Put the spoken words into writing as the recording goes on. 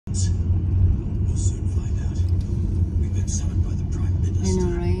We'll soon find out. We've been summoned by the Prime Minister. I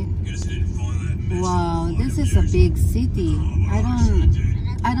know, right? Guess they didn't find that mess. Wow, this is a big city.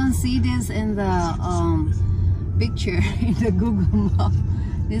 I don't see this in the picture in the Google map.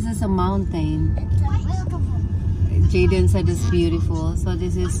 This is a mountain. Jaden said it's beautiful. So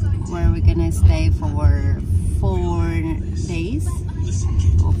this is where we're gonna stay for 4 days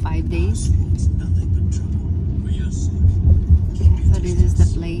or 5 days. It's nothing but trouble. For your sake. So this is the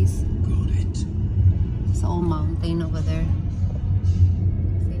place. It's all mountain over there.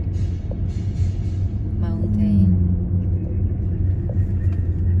 See? Mountain.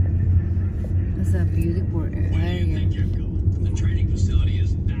 It's a beautiful area. The training facility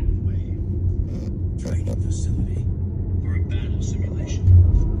is that way. Training facility? For a battle simulation.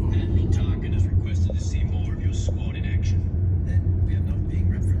 Admiral Tarkin has requested to see more of your squad in action. Then we are not being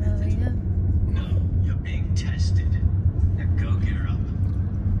reprimanded. Oh, yeah. No, you're being tested. Now go get her up.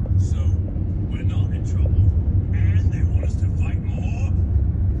 So, we're not in trouble. And they want us to fight more?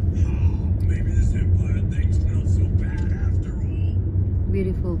 Oh, maybe this Empire thing's not so bad after all.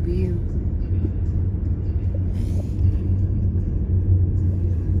 Beautiful view.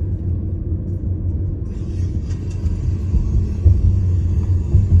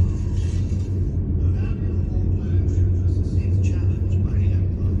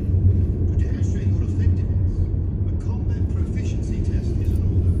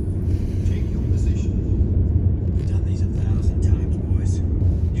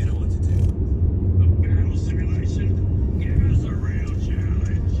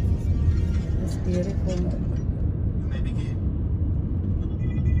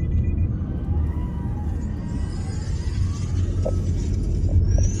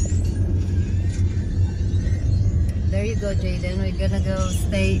 There you go, Jaden. We're gonna go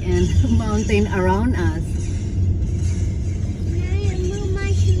stay in the mountain around us. Can I remove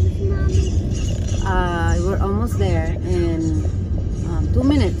my shoes, Mommy? We're almost there in 2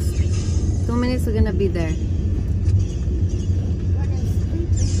 minutes. 2 minutes we're gonna be there.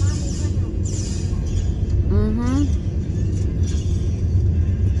 Mm-hmm.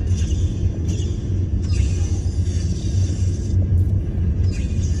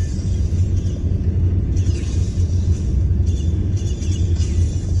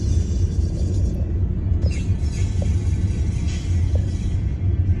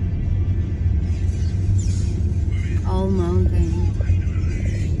 All mountain.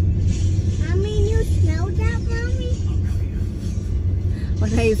 Mommy, you smell that, Mommy? What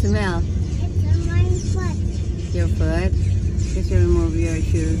do you smell? It's on my foot. Your foot? Just remove your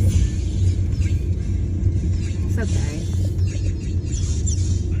shoes. It's okay.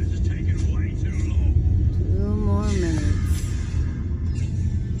 This is taking way too long. 2 more minutes.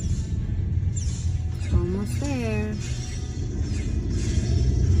 Almost there.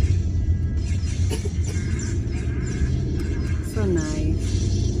 So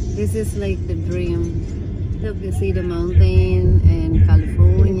nice. This is like the dream. Look, you see the mountain in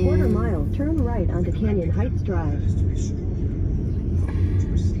California. In a quarter mile, turn right onto Canyon Heights Drive. Switch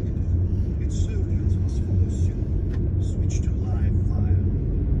to live fire.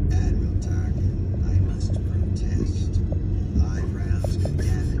 Admiral Tarkin, I must protest. Live rounds can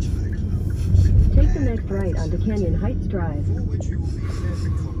damage my clothes. Take the next right onto Canyon Heights Drive. For which you will be fed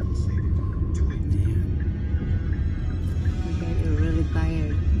and compensated. Do it. Okay, you're really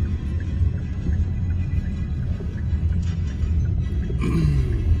tired.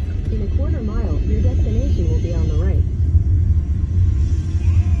 In a quarter mile, your destination will be on the right.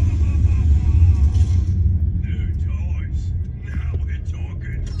 New toys. Now we're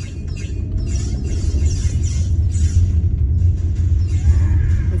talking.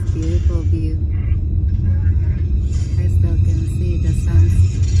 It's beautiful view. I still can see the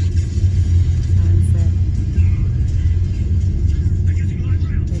sunset.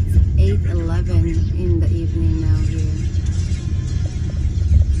 It's 8:11 in the evening now here.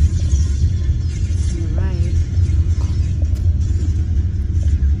 On the right.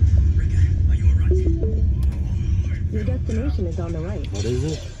 Are you alright? Your destination is on the right. What is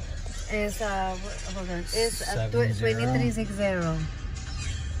it? It's hold on. It's 70. 2360. It's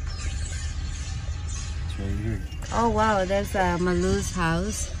right here. Oh wow, that's Malu's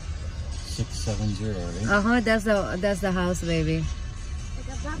house. 670, right? That's the house, baby. Like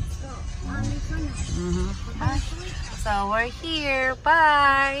a box go on the corner. So we're here.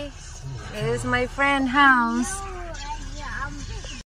 Bye. It is my friend's house.